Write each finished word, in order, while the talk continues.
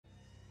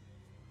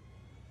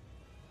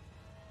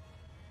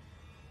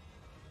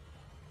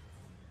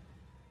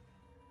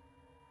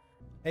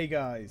Hey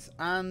guys,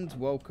 and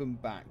welcome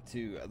back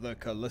to the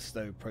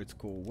Callisto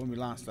protocol. When we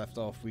last left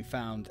off, we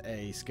found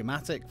a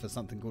schematic for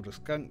something called a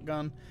skunk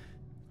gun,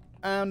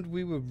 and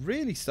we were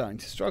really starting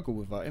to struggle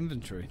with our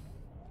inventory.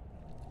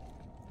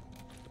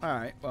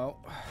 Alright,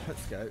 well,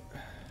 let's go.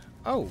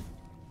 Oh!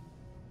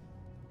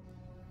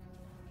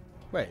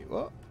 Wait,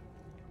 what?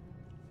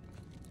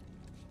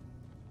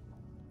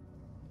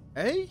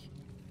 Hey?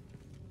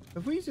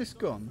 Have we just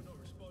gone? Not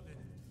responding.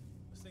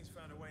 This thing's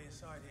found a way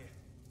inside here.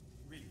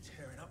 Really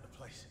tearing up the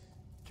place.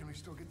 Can we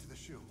still get to the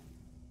shoe?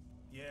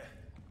 Yeah,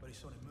 but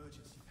it's on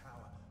emergency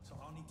power, so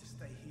I'll need to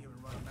stay here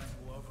and run a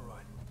manual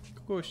override.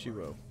 Of course you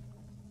will.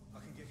 I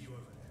can get you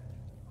over there.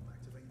 I'm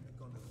activating the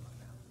gondola right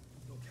now.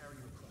 It'll carry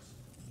you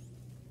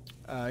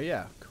across.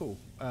 Yeah, cool.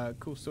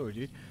 Cool story,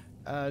 dude.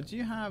 Do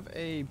you have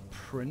a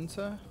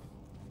printer,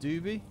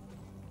 doobie,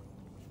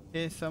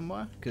 here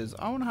somewhere? Because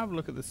I want to have a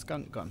look at the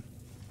skunk gun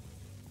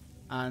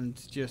and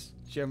just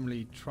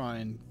generally try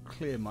and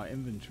clear my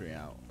inventory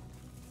out.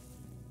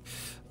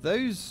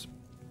 Those,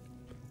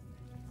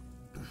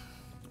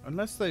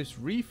 unless those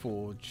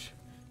reforge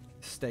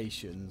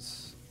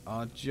stations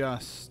are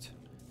just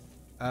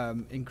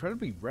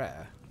incredibly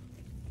rare.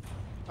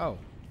 Oh,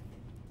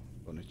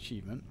 got an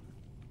achievement.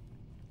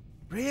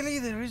 Really?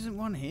 There isn't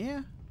one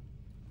here?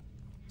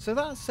 So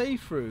that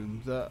safe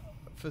room that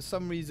for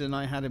some reason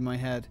I had in my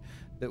head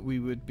that we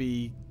would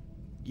be,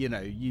 you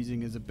know,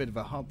 using as a bit of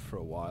a hub for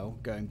a while,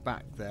 going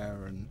back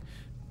there and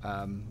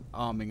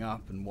arming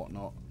up and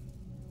whatnot.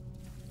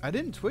 I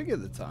didn't twig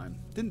at the time,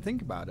 didn't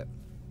think about it.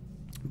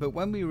 But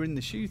when we were in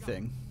the shoe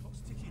thing,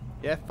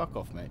 yeah, fuck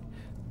off, mate.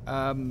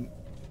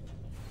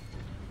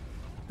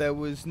 There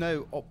was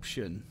no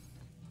option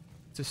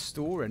to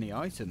store any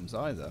items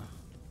either.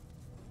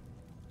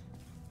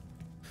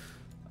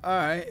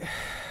 Alright,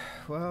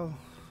 well,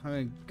 I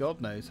mean,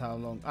 God knows how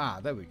long. Ah,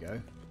 there we go.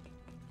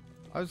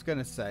 I was going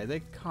to say,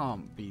 they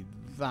can't be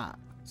that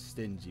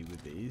stingy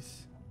with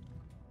these.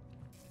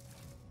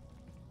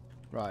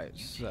 Right,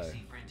 so.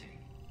 Printing.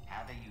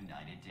 Have a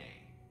united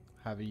day.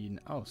 Have a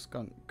oh,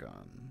 skunk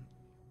gun.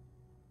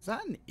 Is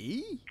that an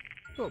E?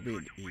 Gotta be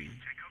an E.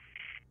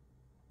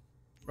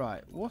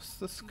 Right, what's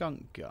the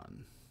skunk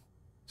gun?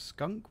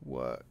 Skunk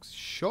Works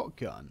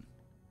shotgun.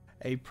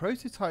 A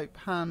prototype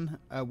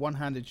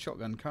one-handed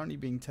shotgun currently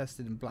being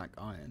tested in black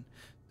iron,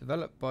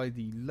 developed by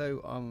the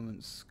low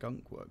armament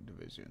Skunk Work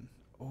division.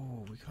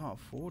 Oh, we can't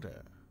afford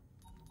it.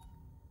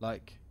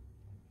 Like,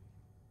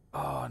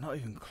 oh, not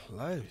even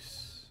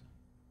close.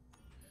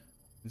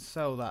 And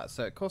sell that.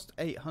 So it cost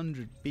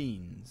 800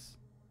 beans.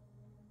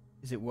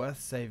 Is it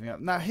worth saving up?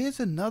 Now here's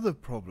another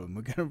problem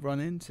we're going to run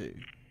into.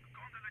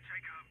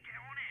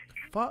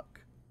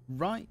 Fuck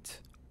right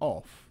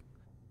off.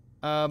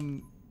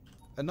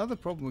 Another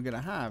problem we're going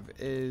to have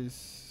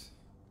is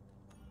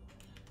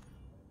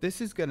this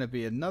is going to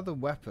be another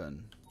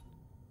weapon.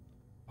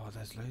 Oh,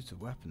 there's loads of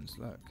weapons,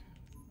 look.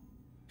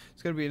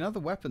 It's going to be another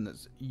weapon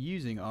that's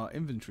using our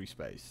inventory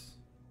space.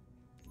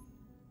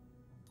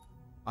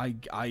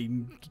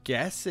 I'm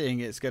guessing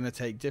it's going to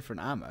take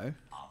different ammo.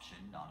 Option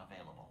not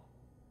available.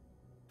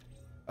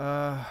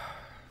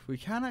 We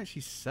can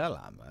actually sell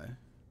ammo.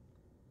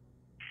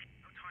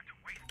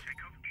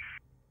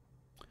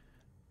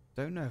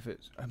 Don't know if it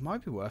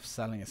might be worth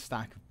selling a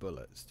stack of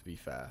bullets, to be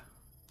fair.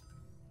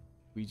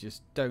 We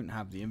just don't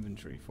have the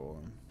inventory for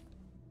them.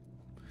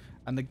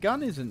 And the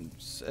gun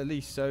isn't, at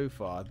least so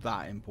far,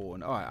 that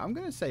important. Alright, I'm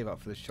going to save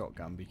up for the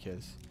shotgun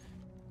because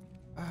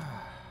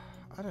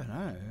I don't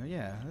know.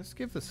 Yeah, let's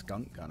give the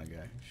skunk gun a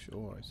go.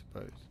 Sure, I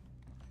suppose.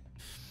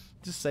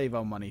 Just save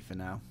our money for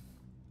now.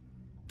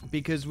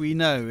 Because we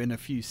know in a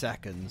few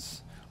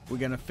seconds we're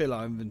going to fill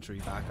our inventory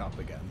back up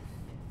again.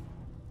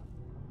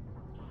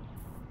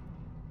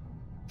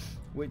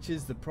 Which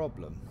is the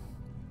problem.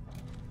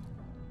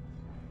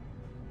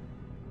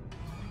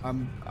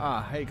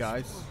 Hey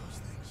guys.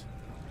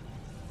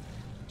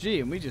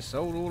 Gee, and we just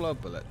sold all our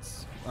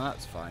bullets. Well,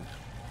 that's fine.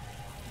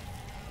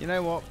 You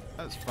know what?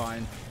 That's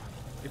fine.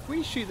 If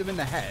we shoot them in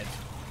the head,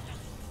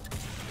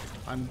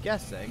 I'm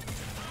guessing.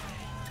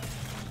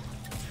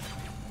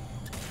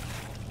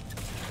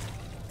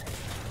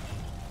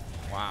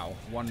 Wow,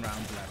 one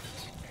round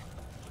left.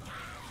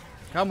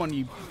 Come on,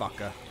 you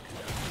fucker.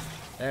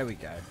 There we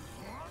go.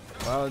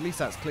 Well, at least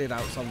that's cleared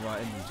out some of our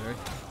inventory.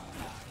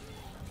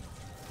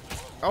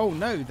 Oh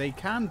no, they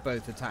can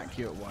both attack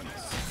you at once.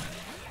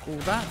 Well,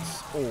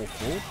 that's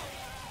awful.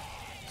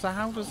 So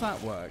how does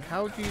that work?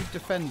 How do you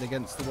defend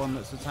against the one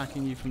that's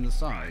attacking you from the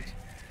side?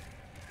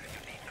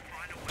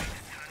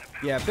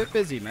 Yeah, a bit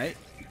busy, mate.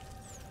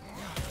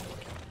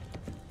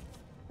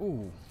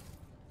 Ooh.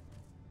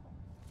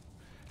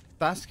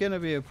 That's going to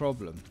be a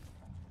problem.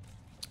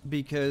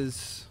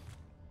 Because,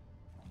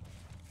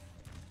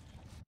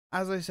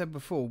 as I said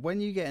before,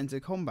 when you get into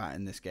combat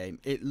in this game,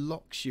 it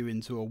locks you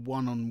into a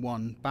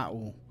one-on-one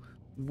battle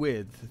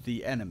with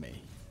the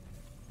enemy.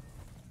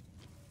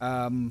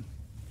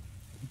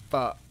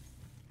 But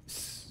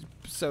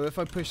so if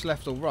I push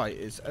left or right,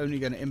 it's only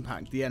going to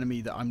impact the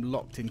enemy that I'm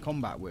locked in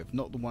combat with,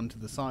 not the one to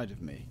the side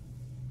of me.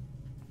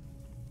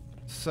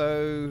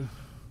 So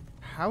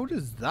How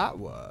does that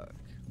work?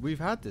 We've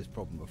had this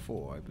problem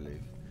before, I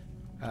believe.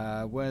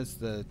 Where's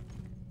the...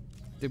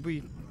 Did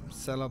we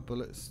sell our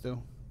bullets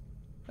still?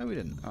 No, we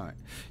didn't. Alright.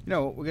 You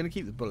know what? We're going to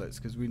keep the bullets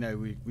because we know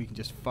we can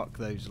just fuck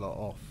those lot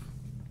off.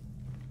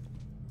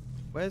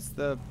 Where's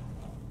the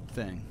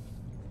thing?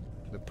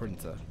 The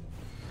printer.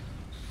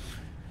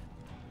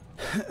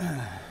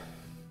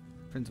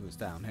 Printer was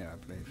down here, I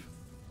believe.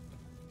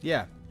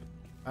 Yeah.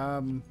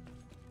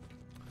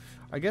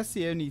 I guess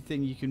the only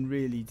thing you can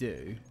really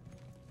do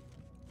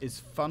is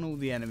funnel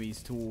the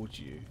enemies towards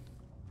you.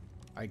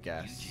 I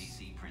guess.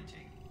 UGC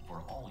printing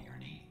for all your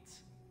needs.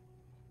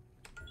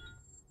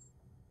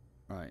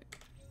 Right.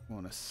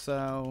 Want to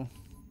sell.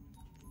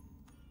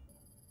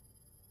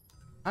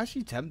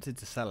 Actually tempted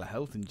to sell a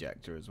health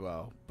injector as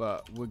well,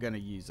 but we're going to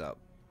use up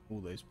all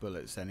those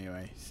bullets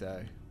anyway,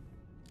 so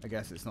I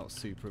guess it's not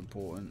super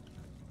important.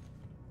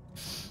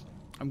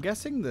 I'm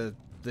guessing the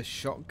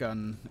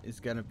shotgun is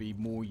going to be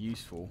more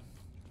useful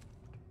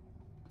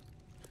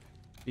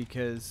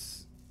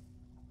because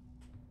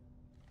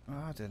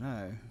I don't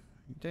know.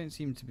 You don't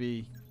seem to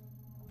be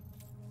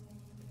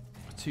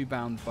too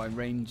bound by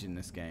range in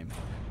this game,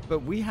 but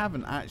we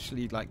haven't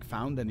actually like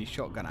found any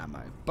shotgun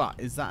ammo. But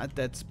is that a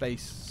Dead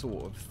Space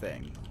sort of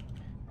thing?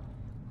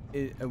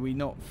 Are we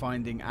not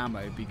finding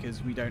ammo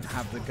because we don't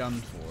have the gun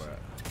for it?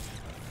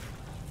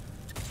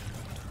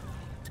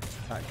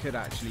 That could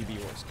actually be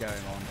what's going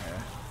on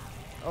here.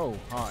 Oh,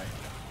 hi.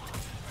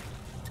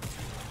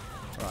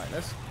 Right,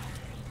 let's...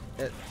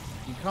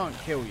 you can't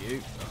kill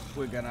you.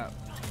 We're gonna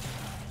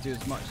do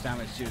as much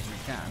damage to you as we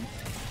can.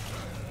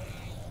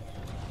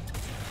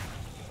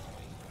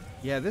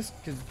 Yeah, this...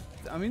 Cause,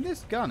 I mean,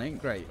 this gun ain't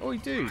great. Oi,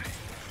 dude.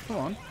 Come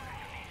on.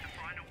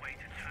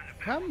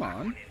 Come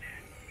on.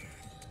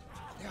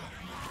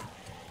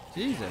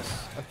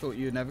 Jesus. I thought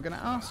you were never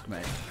gonna ask me.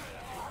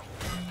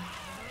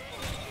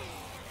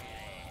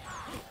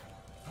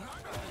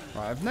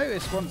 Right, I've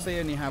noticed once they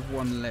only have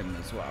one limb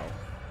as well.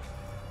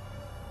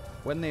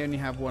 When they only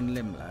have one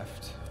limb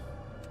left,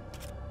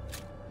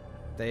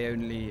 they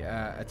only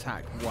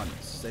attack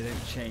once. They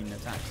don't chain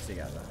attacks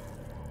together,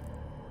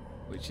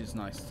 which is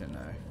nice to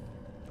know.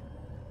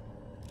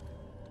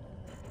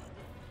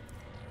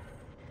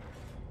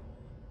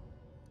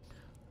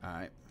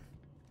 Alright.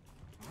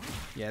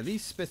 Yeah,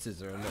 these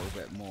spitters are a little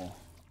bit more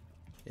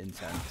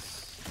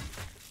intense.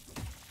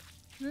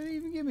 They didn't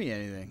even give me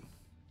anything.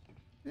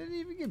 They didn't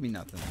even give me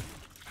nothing.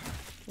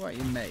 What,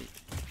 you mate?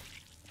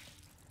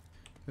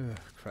 Ugh,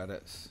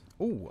 credits.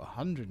 Oh,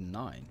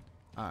 109.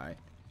 Alright.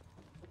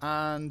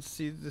 And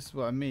see, this is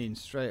what I mean.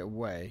 Straight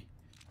away,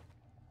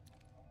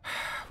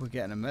 we're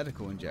getting a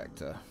medical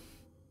injector.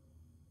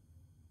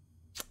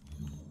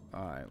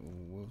 Alright,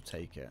 we'll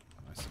take it,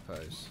 I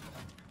suppose.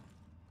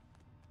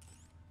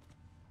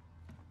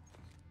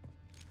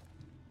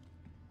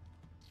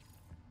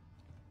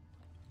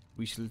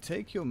 We shall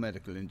take your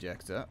medical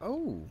injector.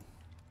 Oh!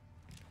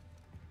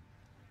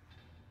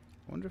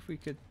 Wonder if we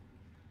could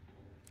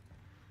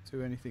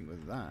do anything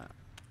with that.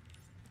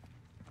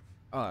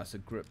 Oh, it's a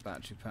grip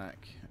battery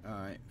pack.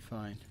 Alright,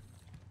 fine.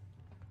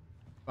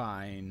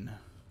 Fine.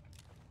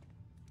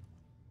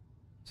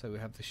 So we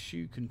have the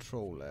shoe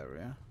control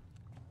area.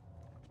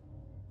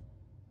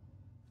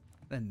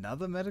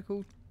 Another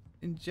medical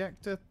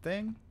injector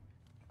thing?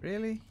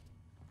 Really?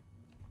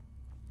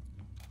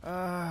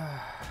 I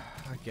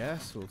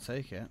guess we'll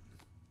take it.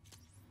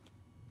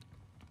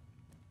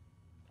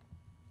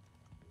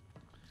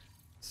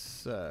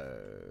 So,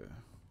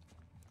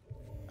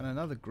 and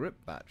another grip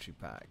battery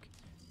pack.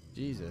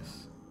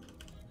 Jesus.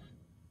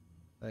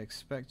 They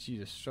expect you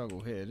to struggle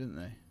here, didn't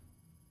they?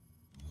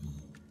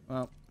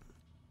 Well,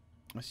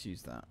 let's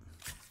use that.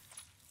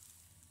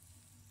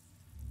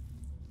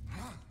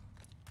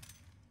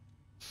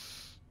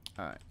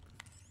 Alright.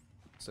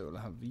 So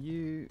we'll have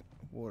you.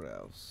 What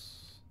else?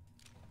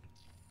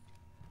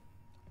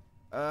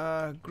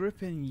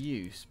 Grip in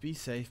use. Be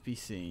safe, be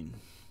seen.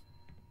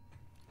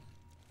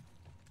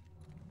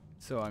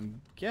 So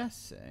I'm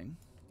guessing...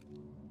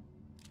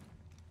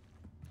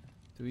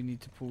 Do we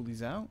need to pull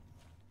these out?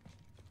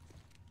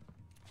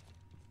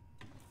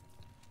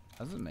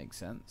 Doesn't make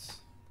sense.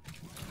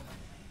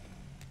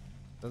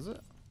 Does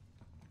it?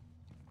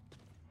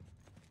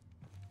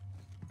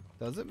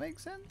 Does it make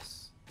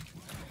sense?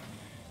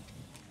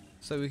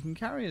 So we can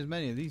carry as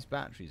many of these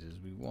batteries as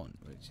we want,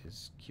 which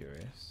is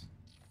curious.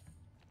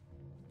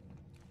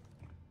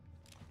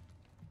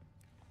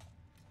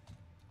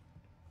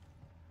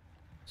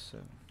 So...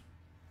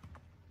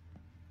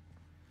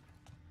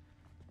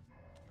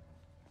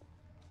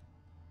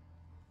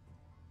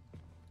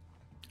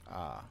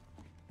 Ah.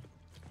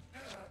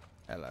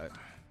 Hello.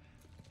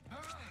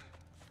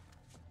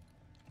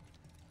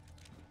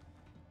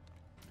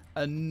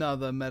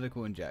 Another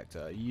medical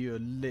injector. You're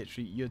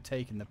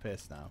taking the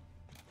piss now.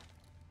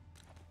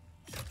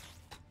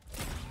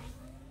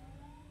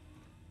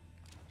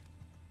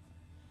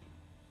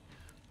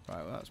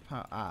 Right, well that's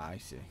power. Ah, I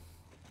see.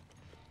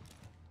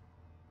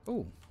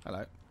 Oh,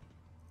 hello.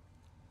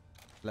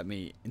 Let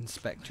me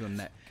inspect your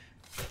neck.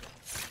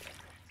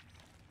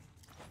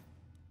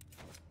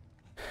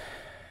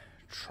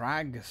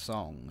 Trag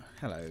song.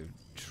 Hello,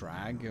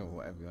 Trag, or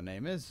whatever your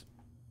name is.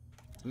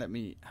 Let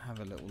me have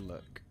a little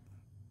look.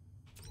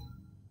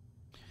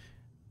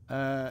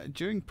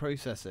 During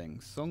processing,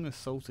 Song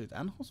assaulted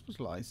and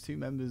hospitalized 2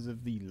 members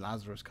of the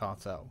Lazarus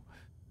cartel.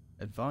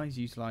 Advise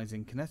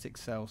utilizing kinetic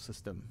cell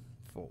system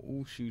for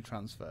all shoe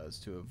transfers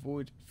to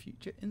avoid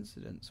future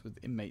incidents with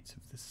inmates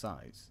of this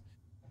size,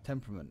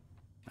 temperament,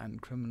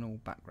 and criminal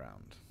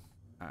background.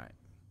 Alright.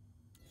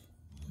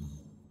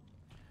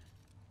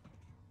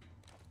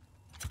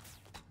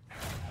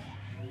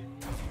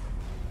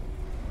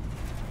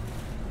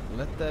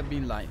 Let there be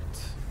light.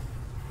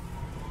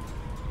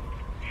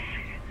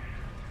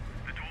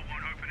 The door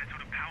won't open until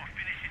the power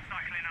finishes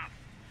cycling up.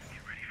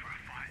 Get ready for a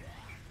fight.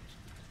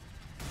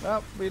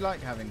 Well, we like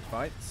having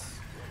fights.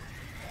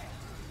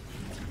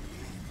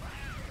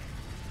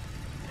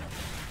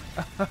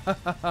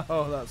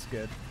 Oh, that's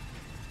good.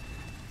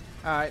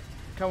 Alright,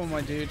 come on,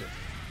 my dude.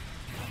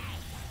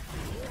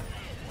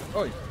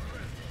 Oi.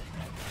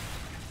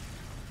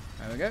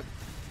 There we go.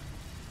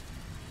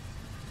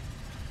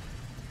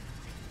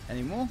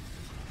 Any more?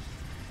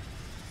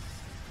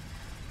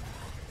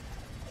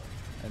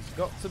 There's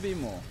got to be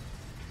more.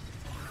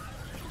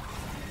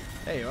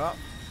 There you are.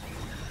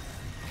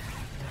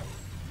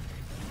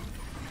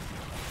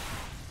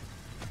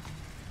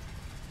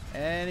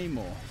 Any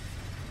more?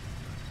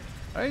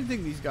 I don't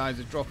think these guys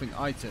are dropping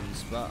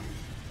items, but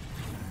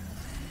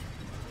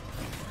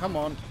come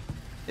on.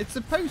 It's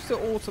supposed to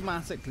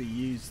automatically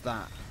use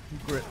that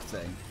grip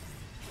thing.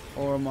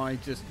 Or am I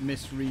just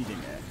misreading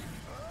it?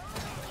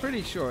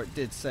 Pretty sure it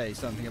did say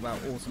something about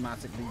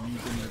automatically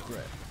using the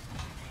grip.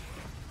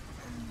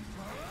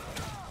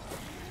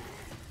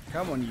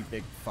 Come on, you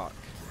big fuck.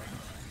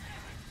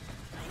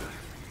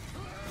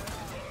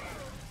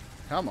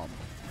 Come on.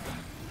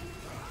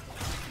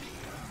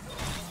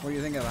 What do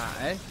you think of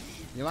that, eh?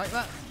 You like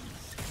that?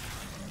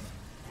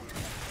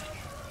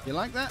 You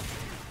like that?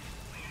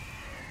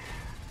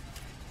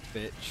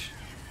 Bitch.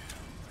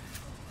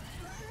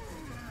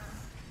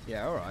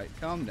 Yeah, alright,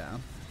 calm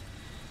down.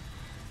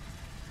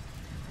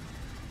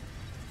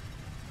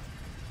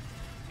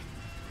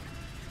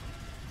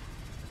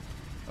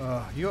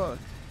 Oh,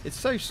 it's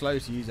so slow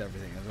to use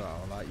everything as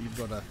well. Like, you've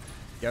got to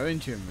go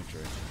into your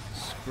inventory,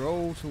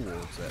 scroll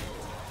towards it.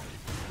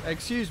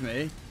 Excuse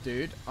me,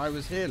 dude, I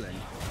was healing.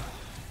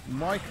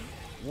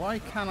 Why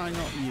can I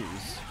not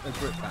use a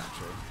grip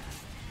battery?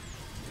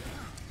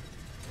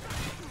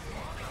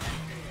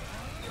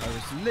 I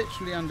was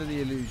literally under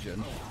the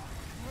illusion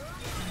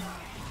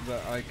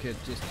that I could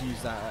just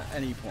use that at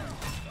any point.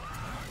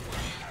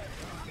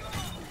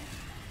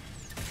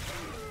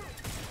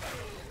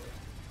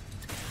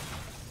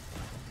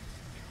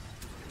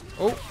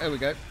 Oh, there we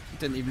go.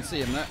 Didn't even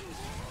see him there.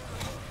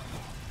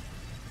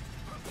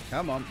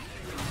 Come on.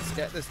 Let's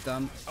get this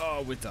done.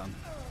 Oh, we're done.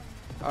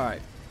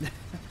 Alright.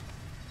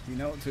 You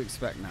know what to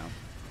expect now.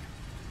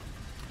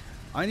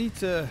 I need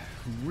to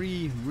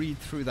read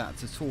through that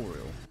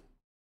tutorial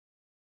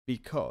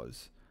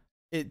because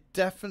it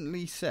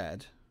definitely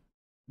said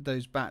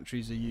those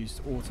batteries are used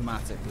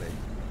automatically.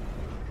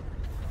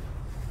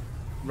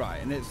 Right,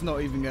 and it's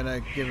not even going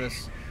to give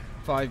us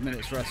 5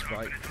 minutes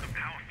respite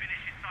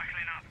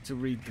to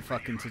read the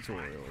fucking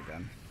tutorial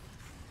again.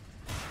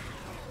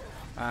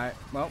 Alright,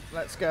 well,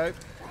 let's go.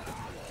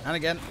 And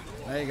again,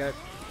 there you go.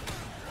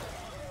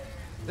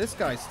 This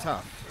guy's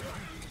tough.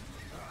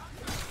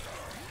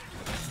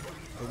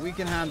 But we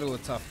can handle a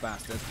tough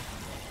bastard.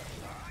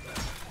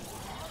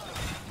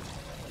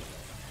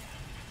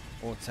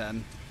 Or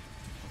 10.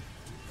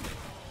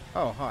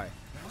 Oh, hi.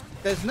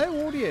 There's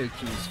no audio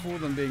cues for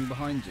them being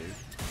behind you,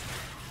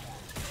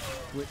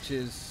 which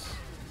is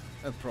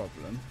a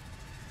problem.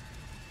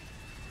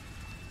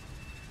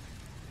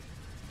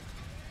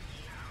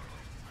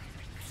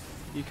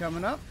 You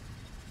coming up?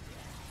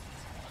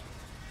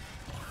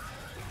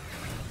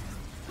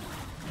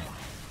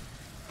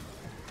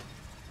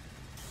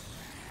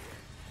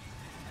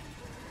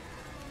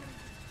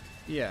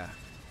 Yeah,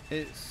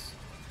 it's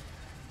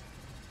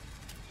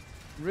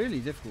really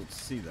difficult to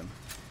see them.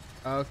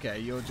 Okay,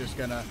 you're just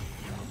gonna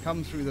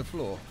come through the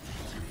floor.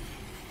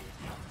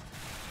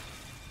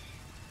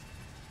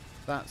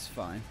 That's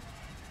fine.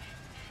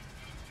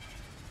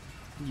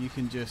 You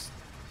can just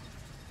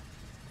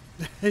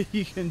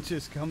you can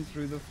just come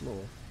through the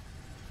floor.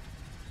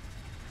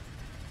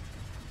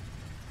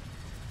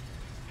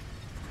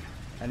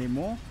 Any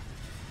more?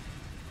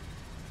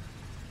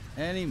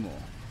 Any more?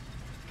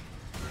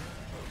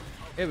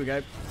 Here we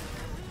go.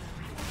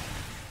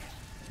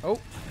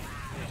 Oh.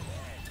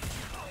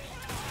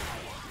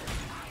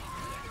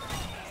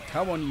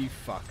 Come on, you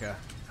fucker.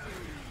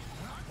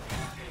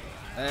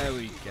 There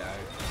we go.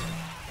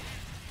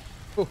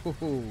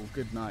 Oh,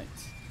 good night.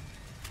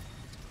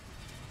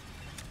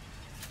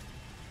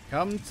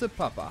 Come to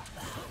Papa.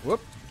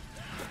 Whoop.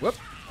 Whoop.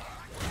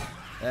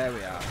 There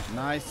we are.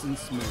 Nice and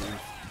smooth.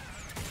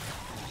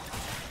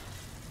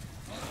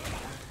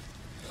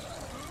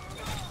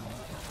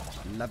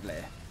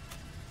 Lovely.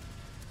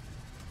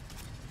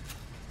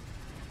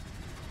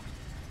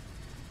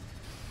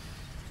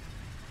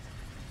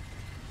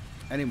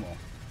 anymore.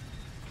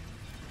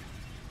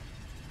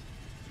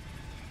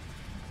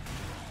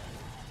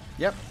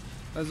 Yep,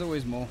 there's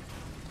always more.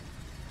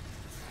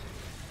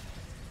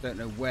 Don't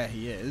know where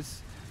he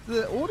is.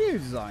 The audio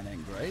design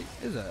ain't great,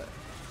 is it?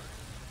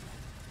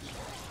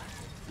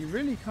 You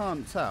really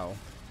can't tell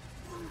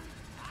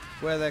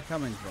where they're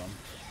coming from.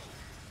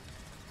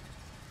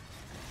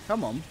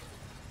 Come on.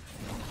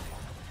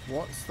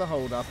 What's the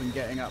hold up in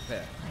getting up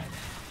here?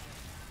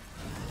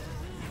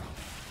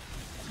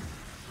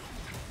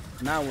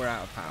 Now we're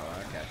out of power,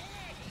 okay.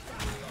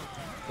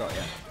 Got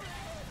ya.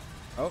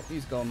 Oh,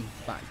 he's gone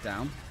back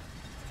down.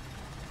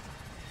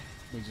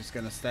 We're just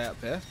gonna stay up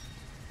here.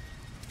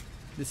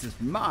 This is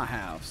my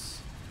house.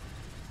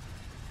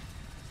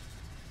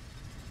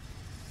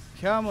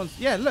 Come on.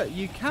 Yeah, look,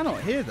 you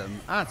cannot hear them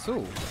at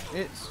all.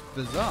 It's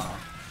bizarre.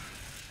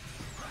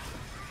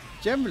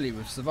 Generally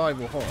with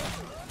survival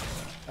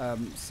horror,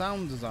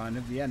 sound design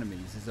of the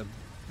enemies is a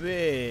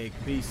big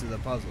piece of the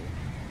puzzle.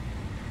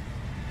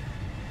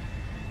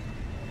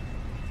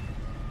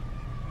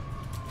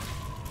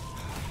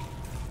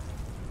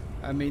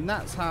 I mean,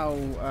 that's how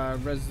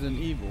Resident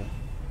Evil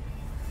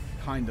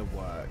kind of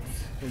worked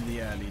in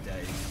the early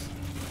days.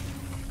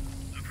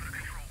 Look for the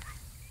control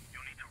room.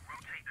 You'll need to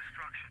rotate the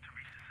structure to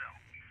reach the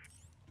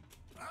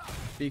cell.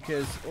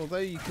 Because although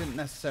you couldn't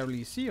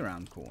necessarily see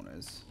around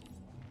corners,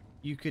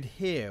 you could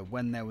hear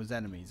when there was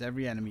enemies.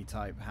 Every enemy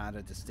type had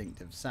a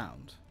distinctive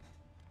sound.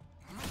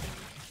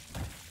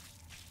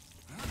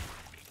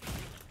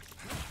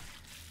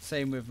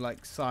 Same with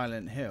like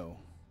Silent Hill.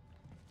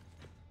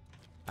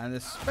 And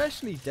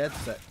especially Dead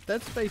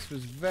Space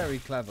was very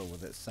clever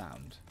with its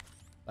sound.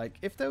 Like,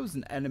 if there was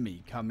an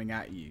enemy coming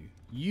at you,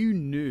 you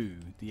knew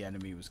the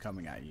enemy was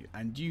coming at you,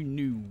 and you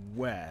knew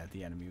where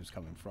the enemy was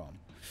coming from.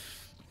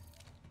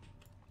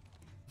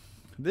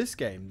 This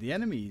game, the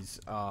enemies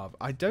are...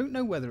 I don't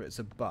know whether it's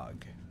a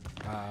bug,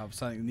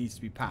 something that needs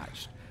to be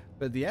patched,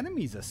 but the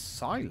enemies are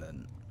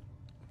silent.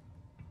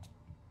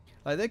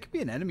 Like, there could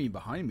be an enemy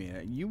behind me,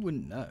 and you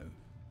wouldn't know.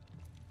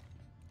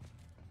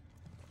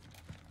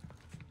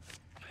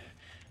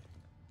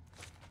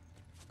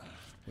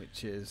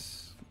 Which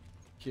is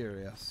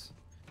curious.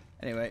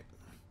 Anyway.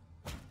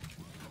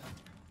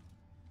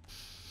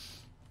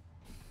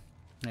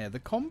 Yeah, the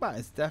combat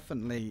is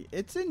definitely...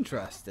 It's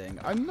interesting.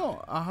 I'm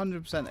not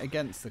 100%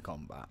 against the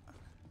combat.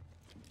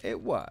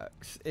 It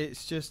works.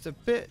 It's just a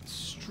bit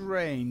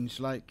strange,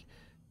 like,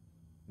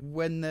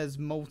 when there's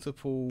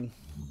multiple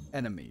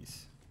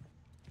enemies.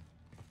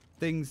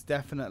 Things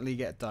definitely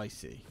get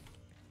dicey.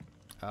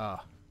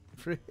 Ah,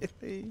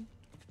 really?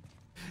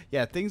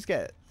 Yeah, things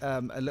get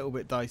a little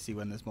bit dicey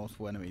when there's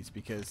multiple enemies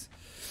because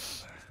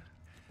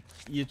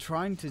you're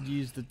trying to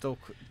use the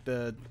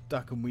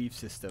duck and weave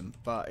system,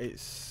 but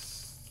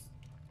it's...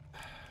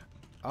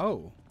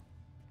 Oh.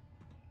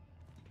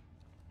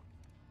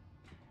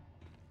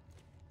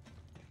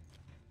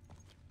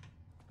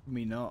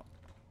 Me not.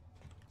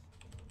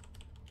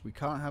 We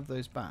can't have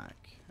those back.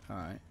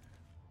 Alright.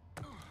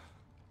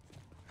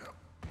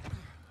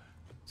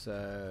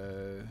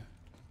 So...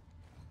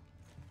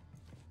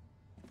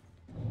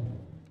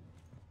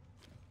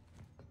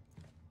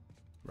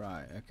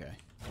 Right, okay.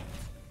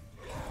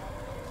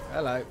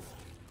 Hello.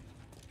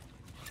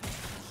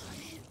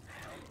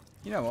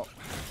 You know what?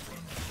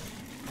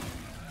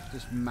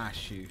 Just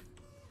mash you.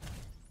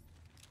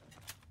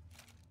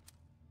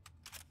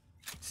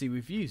 See,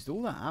 we've used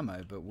all that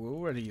ammo, but we're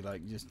already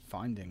like just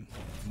finding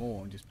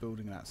more and just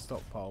building that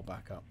stockpile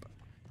back up.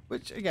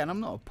 Which, again, I'm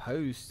not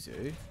opposed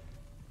to.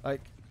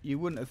 Like, you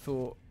wouldn't have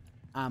thought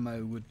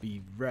ammo would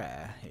be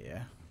rare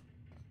here.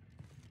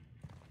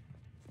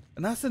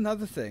 And that's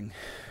another thing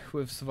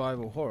with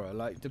survival horror,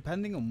 like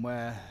depending on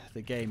where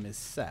the game is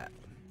set.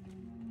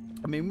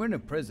 I mean, we're in a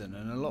prison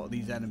and a lot of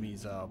these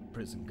enemies are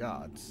prison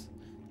guards,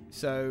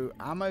 so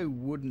ammo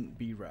wouldn't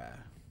be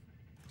rare.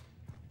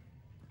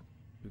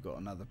 We've got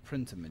another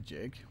printer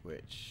majig,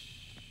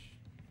 which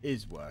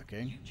is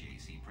working.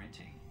 UJC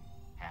Printing.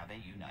 Have a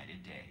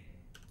united day.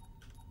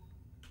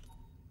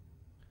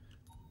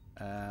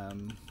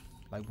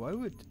 Like, why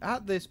would,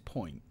 at this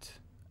point,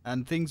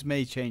 and things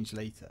may change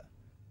later,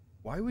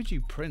 why would you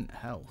print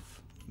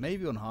health?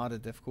 Maybe on harder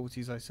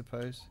difficulties, I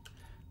suppose.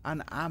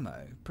 And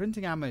ammo.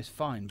 Printing ammo is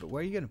fine, but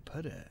where are you going to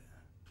put it?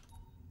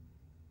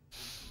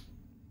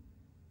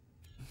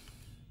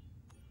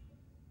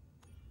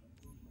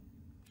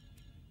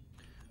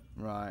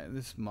 Right,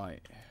 this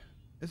might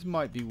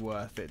be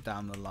worth it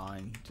down the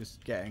line.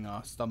 Just getting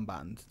our stun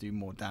baton to do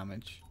more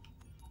damage.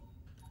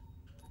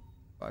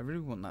 But I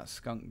really want that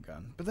skunk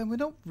gun. But then we're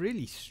not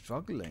really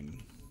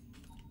struggling.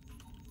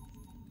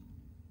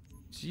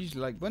 It's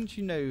usually like once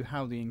you know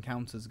how the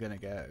encounter's gonna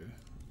go,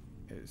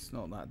 it's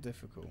not that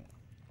difficult.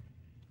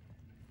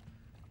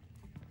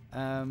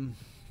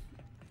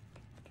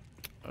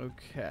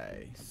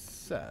 Okay,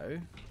 so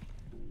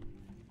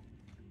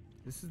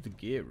this is the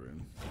gear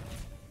room.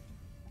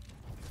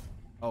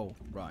 Oh,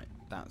 right,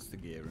 that's the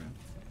gear room.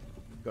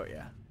 Got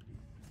ya.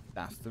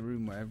 That's the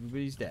room where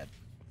everybody's dead.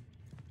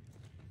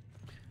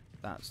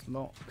 That's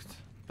locked.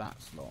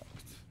 That's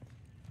locked.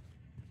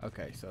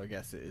 Okay, so I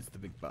guess it is the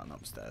big button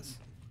upstairs.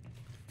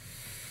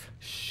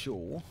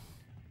 Sure.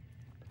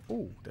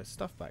 Oh, there's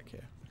stuff back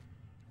here.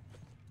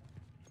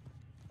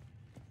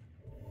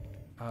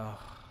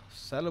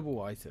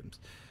 Sellable items.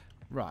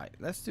 Right,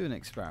 let's do an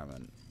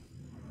experiment.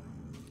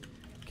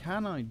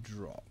 Can I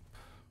drop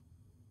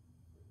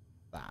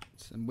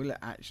that? And will it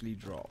actually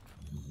drop?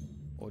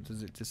 Or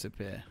does it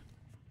disappear?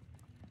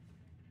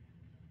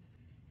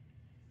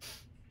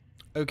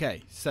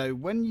 Okay, so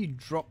when you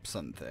drop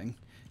something,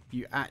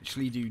 you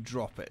actually do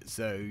drop it,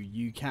 so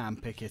you can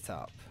pick it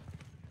up.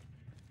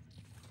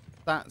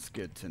 That's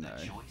good to know.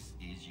 The choice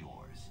is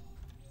yours.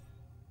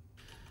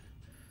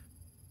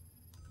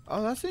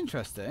 Oh, that's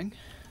interesting.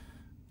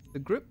 The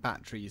grip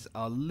batteries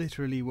are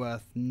literally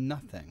worth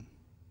nothing.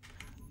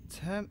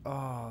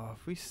 Oh,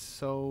 if we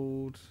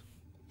sold...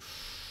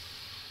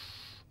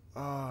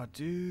 Oh,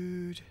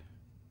 dude.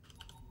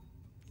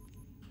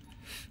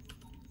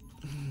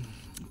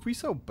 If we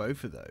sold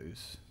both of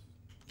those,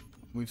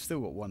 we've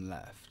still got one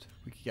left.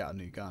 We could get a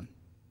new gun.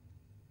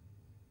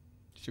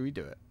 Should we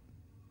do it?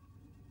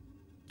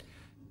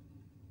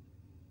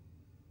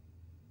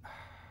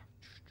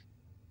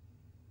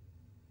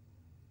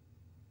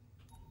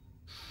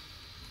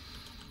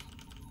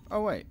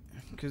 Oh wait,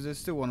 because there's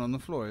still one on the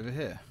floor over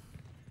here.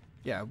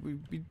 Yeah,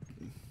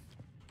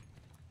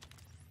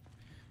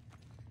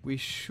 we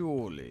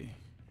surely...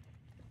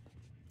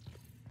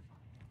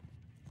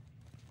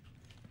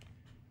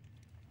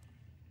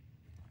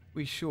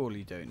 We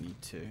surely don't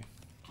need to.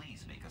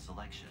 Please make a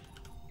selection.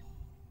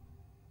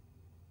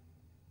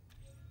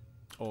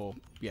 Or,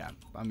 yeah,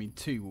 I mean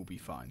 2 will be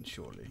fine,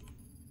 surely.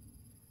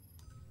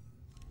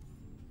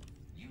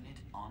 Unit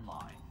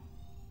online.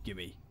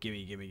 Gimme,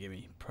 gimme, gimme,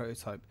 gimme.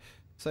 Prototype.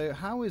 So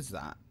how is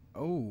that?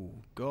 Oh,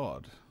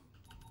 God.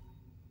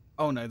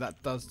 Oh no,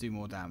 that does do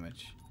more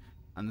damage.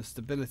 And the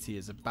stability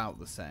is about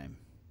the same.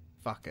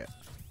 Fuck it.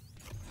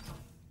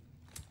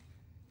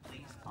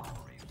 Please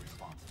operate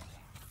responsibly.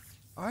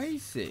 I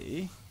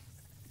see.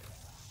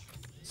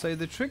 So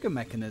the trigger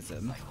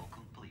mechanism Cycle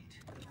complete.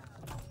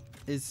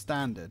 is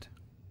standard.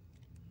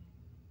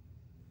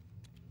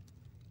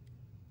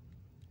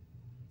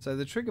 So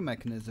the trigger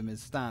mechanism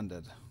is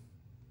standard.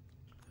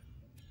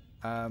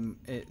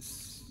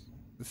 It's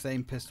the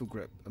same pistol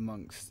grip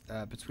amongst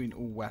between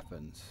all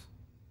weapons.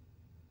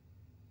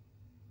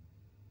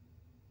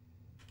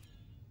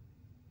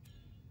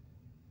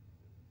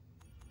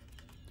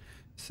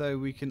 So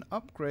we can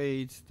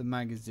upgrade the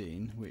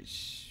magazine,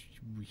 which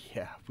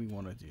yeah, we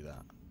want to do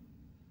that.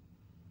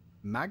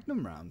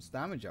 Magnum rounds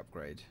damage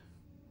upgrade.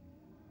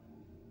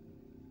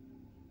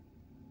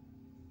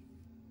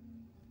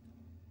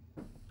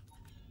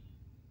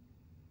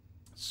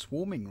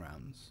 Swarming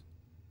rounds.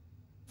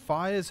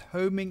 Fires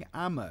homing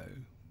ammo.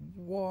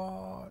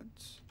 What?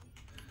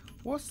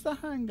 What's the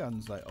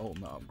handguns like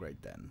ultimate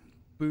upgrade then?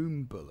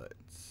 Boom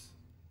bullets.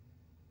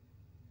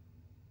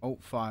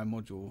 Alt fire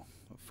module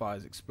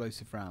fires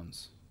explosive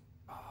rounds.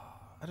 Oh,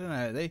 I don't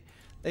know.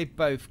 They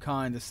both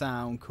kind of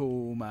sound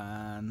cool,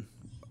 man.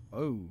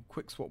 Oh,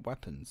 quick swap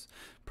weapons.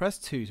 Press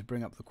 2 to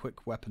bring up the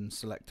quick weapon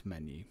select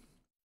menu.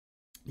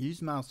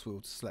 Use mouse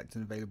wheel to select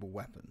an available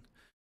weapon.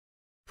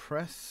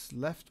 Press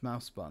left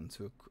mouse button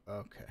to...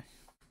 Okay.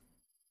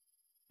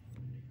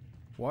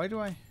 Why do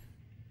I...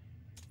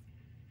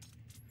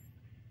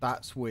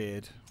 That's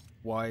weird.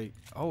 Why...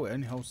 Oh, it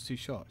only holds 2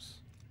 shots.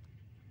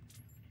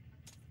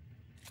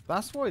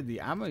 That's why the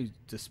ammo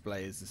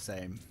display is the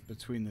same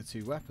between the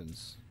 2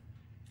 weapons.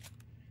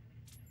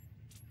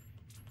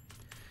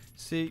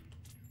 See...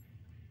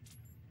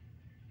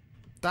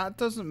 That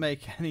doesn't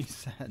make any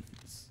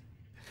sense.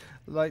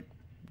 Like,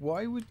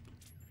 why would...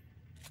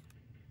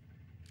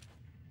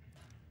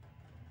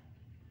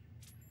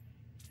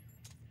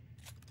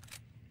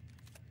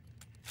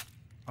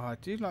 Oh, I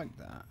do like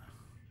that.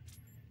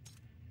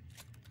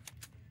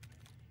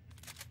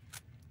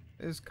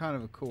 It's kind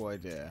of a cool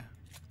idea.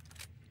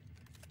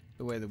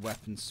 The way the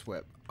weapons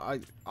swip.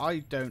 I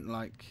don't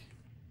like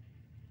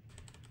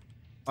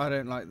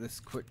this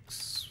quick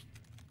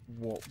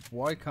swap.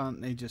 Why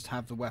can't they just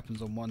have the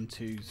weapons on 1,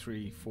 2,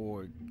 3,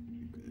 4,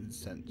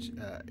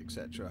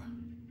 etc.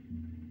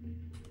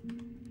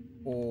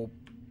 Or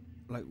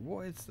like,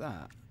 what is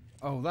that?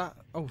 Oh, that.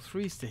 Oh,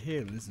 3's to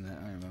heal, isn't it?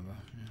 I remember.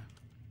 Yeah.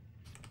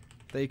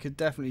 They could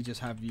definitely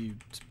just have you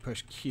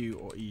push Q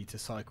or E to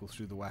cycle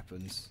through the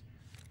weapons.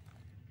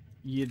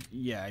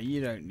 Yeah,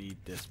 you don't need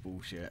this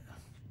bullshit.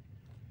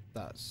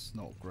 That's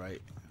not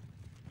great.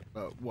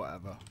 But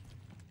whatever.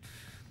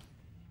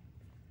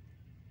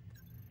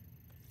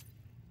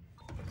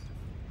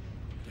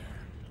 There,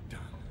 done.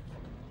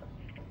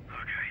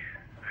 Okay,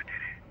 I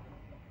did it.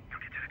 Now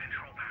get to the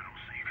control panel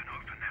so you can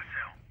open that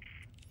cell.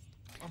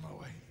 On my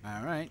way.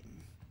 Alright.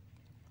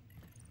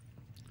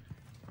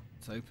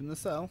 Let's open the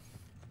cell.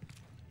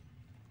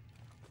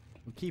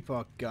 We'll keep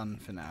our gun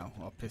for now,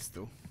 our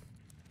pistol.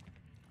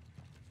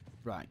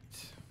 Right.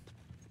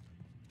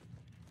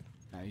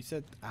 Now you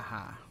said,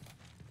 aha.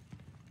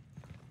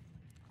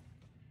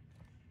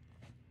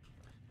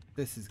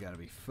 This is going to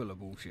be full of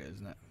bullshit,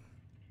 isn't it?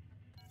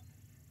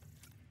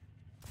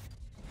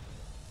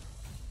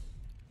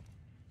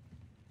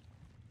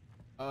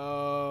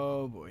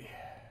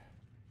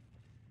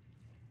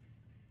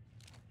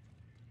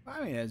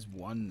 Hey, there's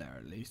one there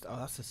at least. Oh,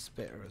 that's a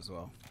spitter as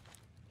well.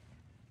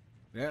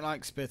 We don't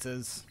like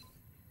spitters.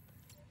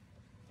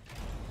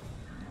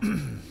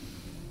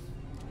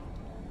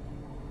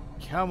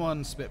 Come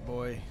on, spit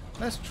boy.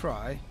 Let's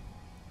try.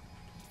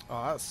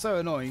 Oh, that's so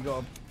annoying. You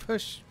gotta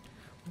push.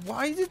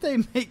 Why did they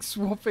make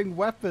swapping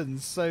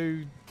weapons so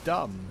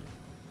dumb?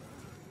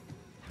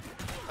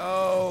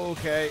 Oh,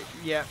 okay.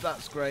 Yeah,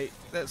 that's great.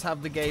 Let's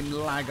have the game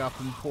lag up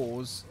and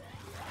pause.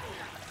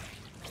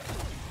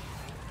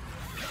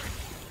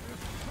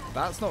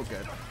 That's not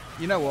good.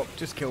 You know what?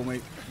 Just kill me.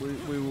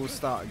 We will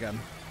start again.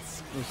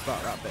 We'll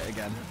start that bit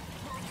again.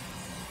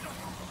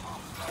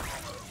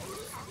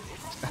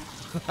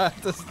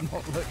 That does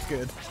not look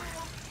good.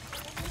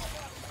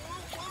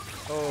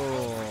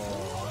 Oh,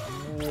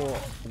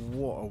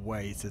 what a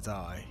way to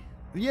die.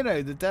 You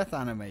know, the death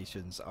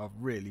animations are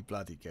really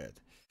bloody good.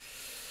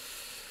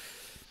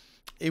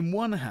 In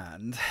one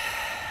hand,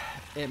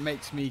 it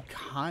makes me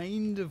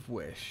kind of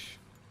wish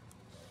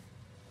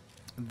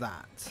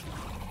that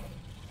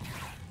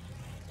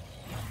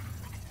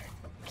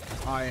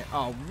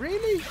oh,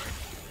 really?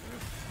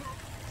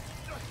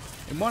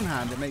 In one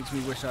hand, it makes me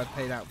wish I'd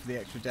paid out for the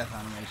extra death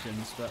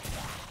animations, but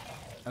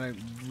I don't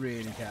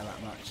really care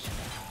that much.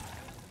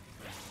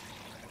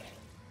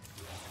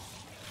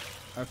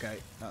 Okay,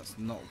 that's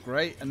not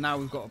great. And now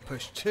we've got to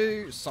push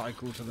 2,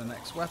 cycle to the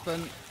next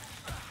weapon.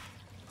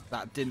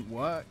 That didn't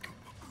work.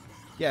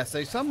 Yeah,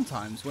 so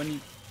sometimes when you...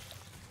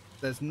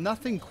 There's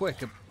nothing quick.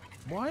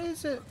 Why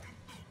is it...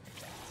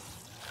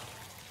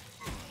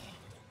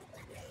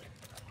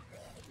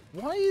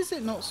 Why is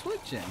it not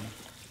switching?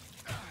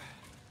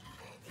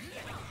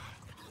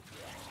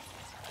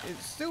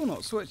 It's still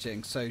not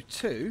switching. So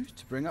 2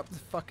 to bring up the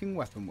fucking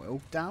weapon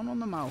wheel, down on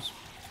the mouse,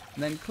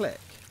 and then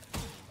click.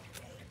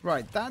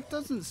 Right, that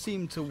doesn't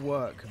seem to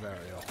work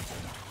very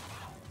often.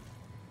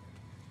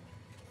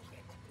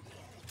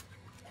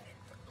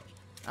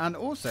 And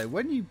also,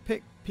 when you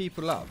pick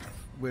people up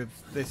with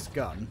this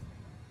gun,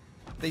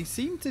 they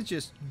seem to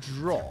just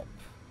drop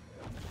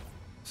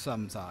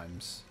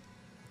sometimes.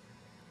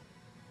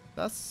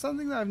 That's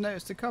something that I've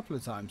noticed a couple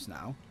of times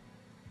now.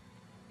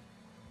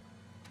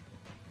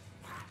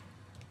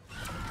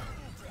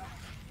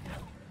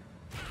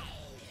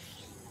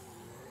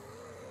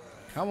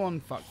 Come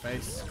on,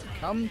 fuckface.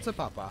 Come to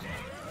Papa.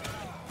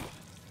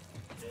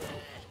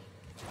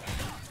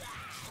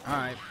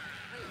 Alright.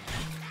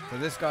 So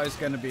this guy's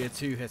going to be a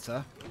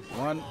 2-hitter.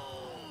 1.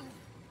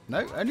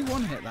 No, only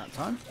 1 hit that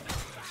time.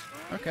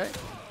 Okay.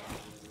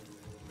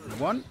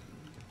 1.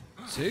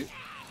 2.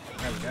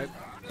 There we go.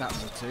 That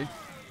was a 2.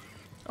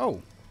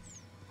 Oh.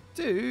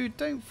 Dude,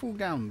 don't fall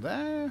down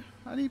there.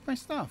 I need my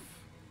stuff.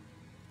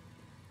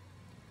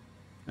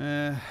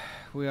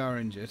 We are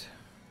injured.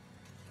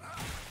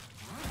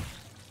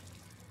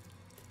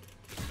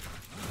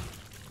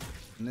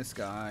 And this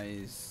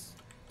guy's,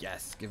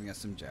 yes, giving us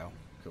some gel.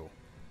 Cool.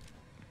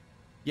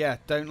 Yeah,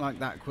 don't like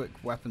that quick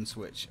weapon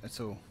switch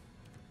at all.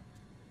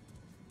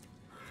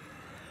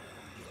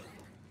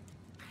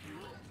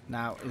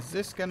 Now, is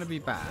this going to be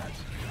bad?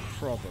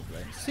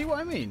 Probably. See what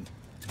I mean?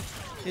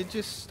 It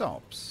just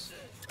stops.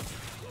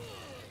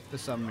 For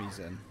some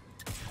reason.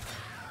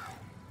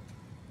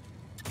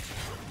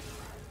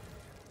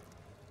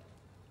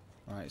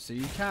 Alright, so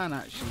you can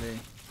actually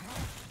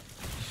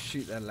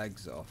shoot their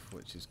legs off,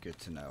 which is good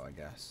to know, I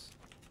guess.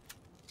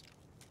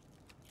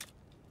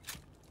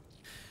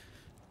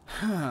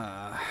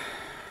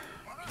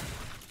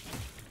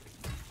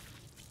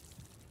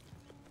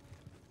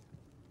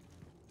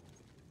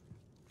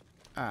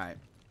 Alright.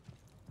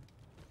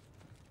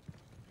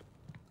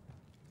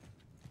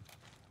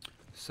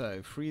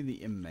 So, free the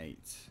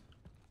inmate.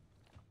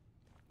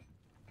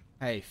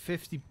 Hey,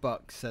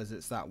 $50 says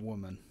it's that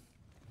woman.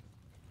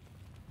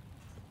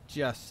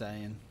 Just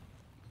saying.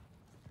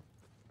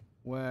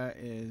 Where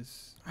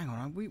is... Hang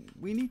on,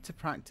 we need to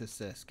practice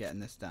this,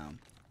 getting this down.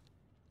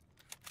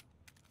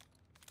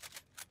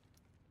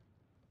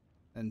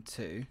 And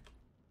 2.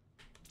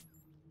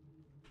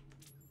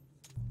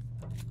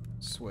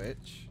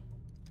 Switch.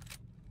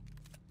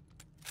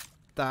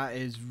 That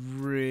is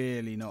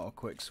really not a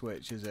quick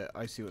switch, is it?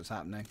 I see what's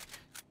happening.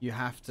 You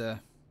have to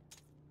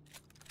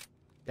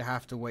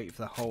wait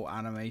for the whole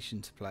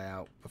animation to play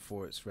out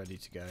before it's ready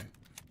to go.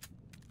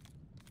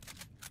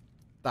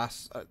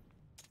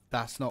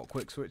 That's not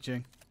quick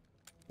switching.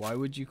 Why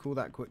would you call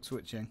that quick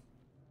switching?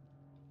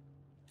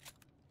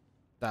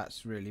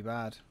 That's really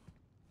bad.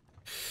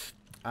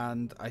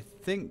 And I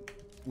think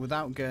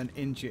without going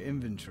into your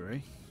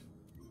inventory...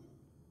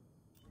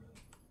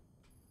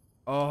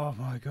 Oh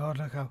my god,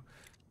 look how...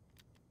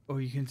 Oh,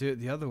 you can do it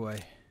the other way.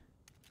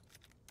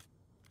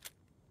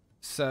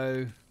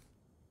 So,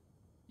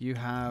 you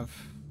have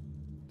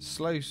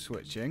slow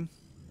switching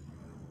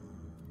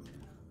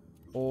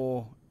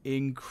or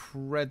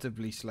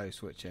incredibly slow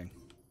switching.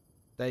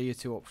 They're your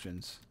 2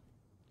 options.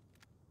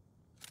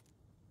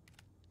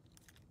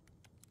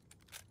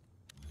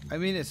 I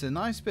mean, it's a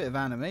nice bit of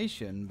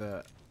animation,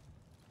 but...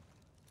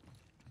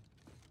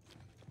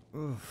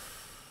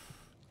 Oof.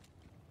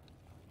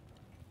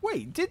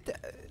 Wait, did...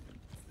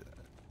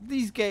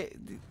 these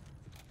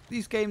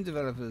game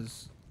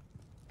developers,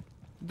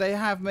 they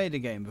have made a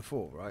game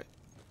before, right?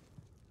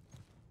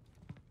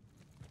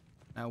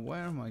 Now,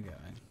 where am I going?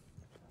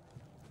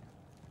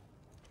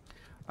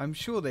 I'm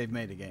sure they've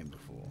made a game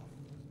before.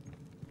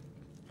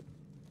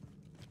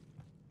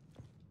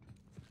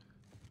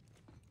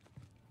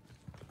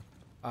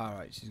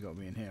 Alright, she's got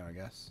me in here, I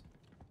guess.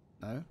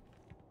 No?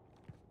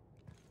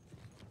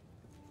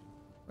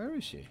 Where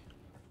is she?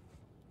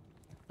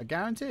 I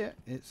guarantee it.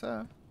 It's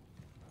her.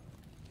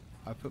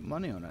 I put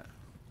money on it.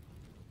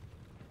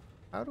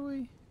 How do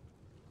we...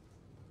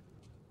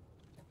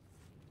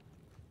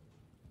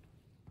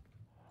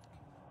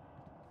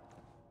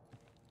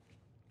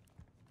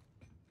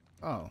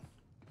 Oh.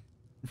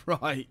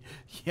 Right.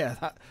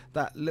 Yeah,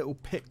 that little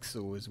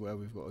pixel is where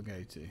we've got to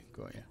go to.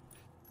 Got you.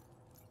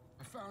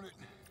 I found it.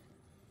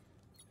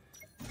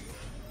 Got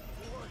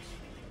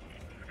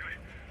it.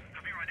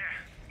 I'll be right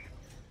there.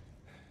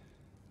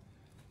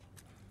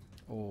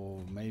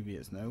 Or maybe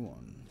it's no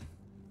one.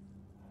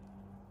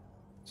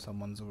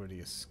 Someone's already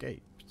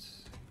escaped.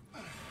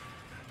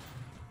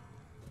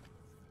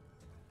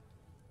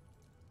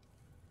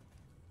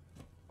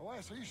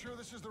 Elias, are you sure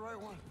this is the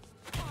right one?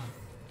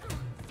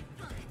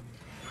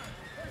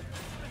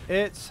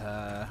 It's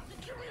her.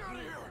 Get me out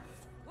of here!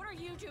 What are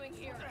you doing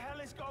here? What the hell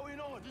is going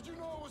on? Did you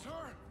know it was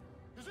her?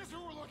 Is this who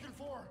we're looking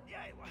for?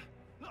 Yeah,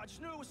 look, I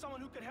just knew it was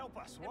someone who could help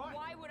us, And right?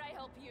 why would I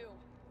help you?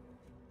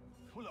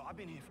 Well, look, I've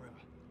been here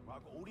forever. Right,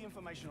 I've got all the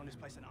information on this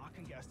place, and I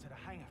can get us to the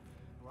hangar.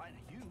 Right,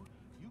 now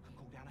you can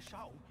call down a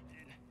shuttle,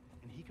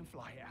 and he can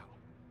fly it out.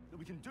 Look,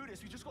 we can do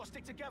this. We just got to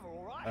stick together,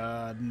 all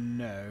right?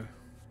 No.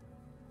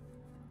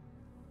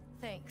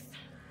 Thanks.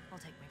 I'll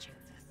take my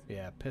chances.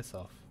 Yeah, piss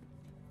off.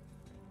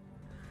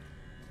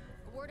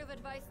 A word of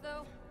advice,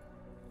 though?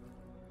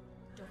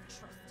 Don't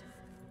trust him.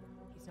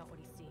 He's not what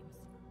he seems.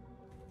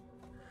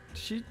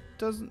 She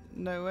doesn't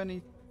know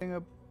anything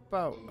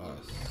about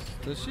us,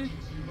 does she?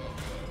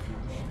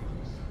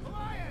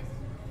 Elias!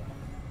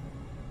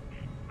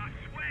 I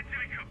swear,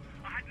 Jacob,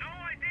 I had no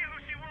idea who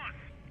she was.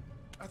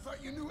 I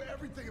thought you knew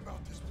everything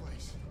about this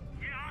place.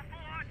 Yeah, I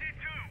thought I did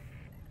too.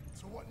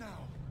 So what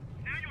now?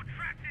 Now you're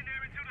trapped in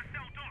there until the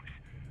cell docks,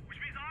 which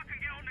means I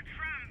can get on the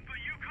tram, but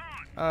you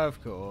can't.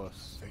 Of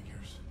course.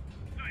 Figures.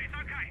 Look, it's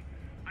okay.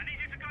 I need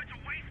you to go to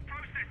waste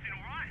processing,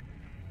 alright?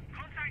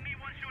 Contact me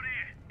once you're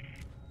there.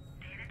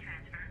 Data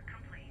transfer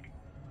complete.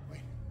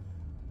 Wait,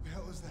 what the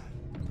hell is that?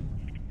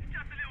 It's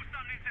just a little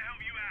something to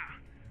help you out.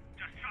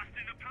 Just trust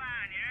in the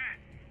plan, yeah?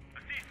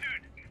 I'll see you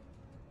soon.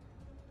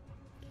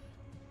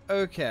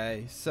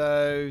 Okay,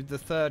 so the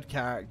third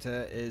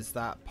character is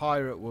that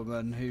pirate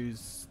woman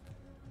who's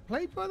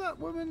played by that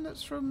woman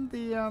that's from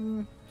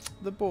the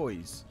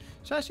Boys.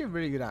 She's actually a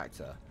really good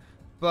actor,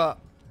 but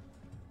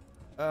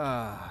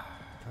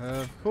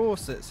of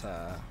course it's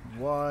her.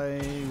 Why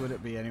would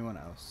it be anyone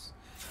else?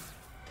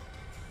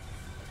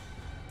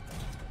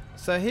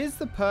 So here's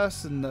the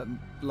person that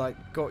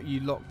like got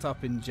you locked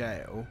up in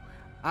jail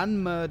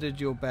and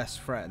murdered your best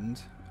friend.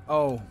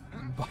 Oh,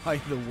 by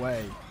the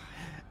way,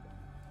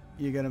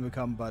 you're gonna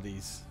become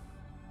buddies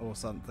or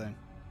something.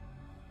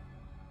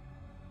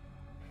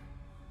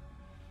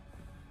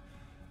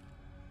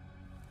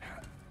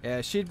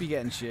 Yeah, she'd be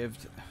getting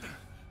shivved.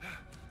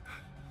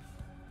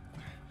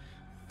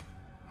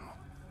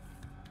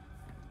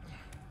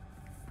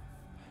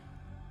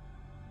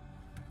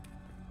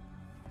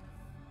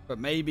 But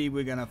maybe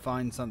we're gonna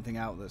find something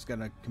out that's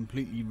gonna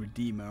completely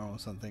redeem her or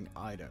something.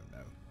 I don't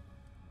know.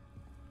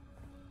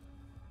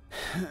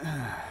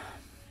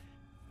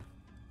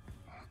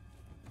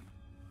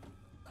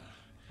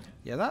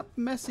 Yeah, that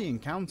messy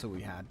encounter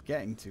we had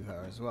getting to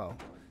her as well.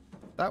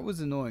 That was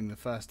annoying the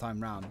first time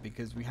round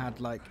because we had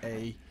like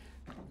a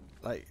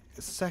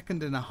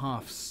second and a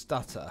half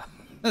stutter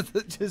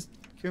that just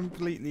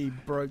completely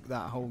broke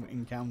that whole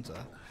encounter.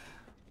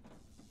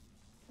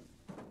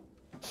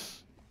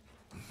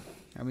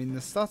 I mean,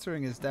 the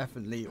stuttering is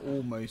definitely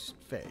almost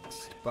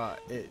fixed, but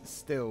it's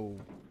still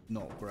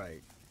not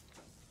great.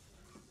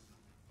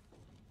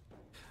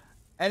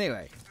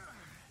 Anyway,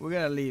 we're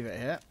going to leave it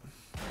here.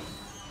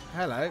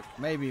 Hello,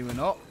 maybe we're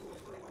not.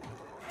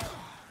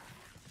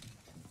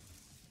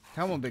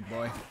 Come on, big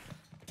boy.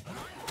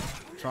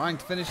 Trying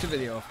to finish the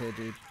video off here,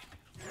 dude.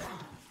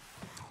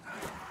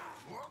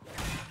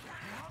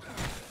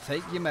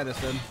 Take your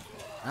medicine.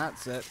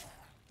 That's it.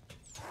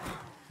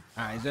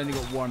 Ah, he's only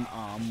got one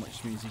arm,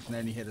 which means he can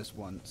only hit us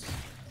once.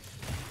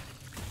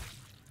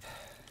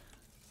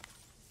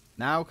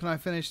 Now can I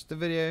finish the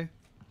video?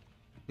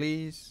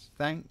 Please?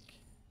 Thank.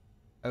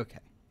 Okay.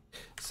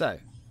 So,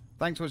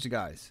 thanks for watching,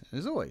 guys.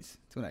 As always,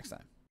 till next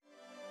time.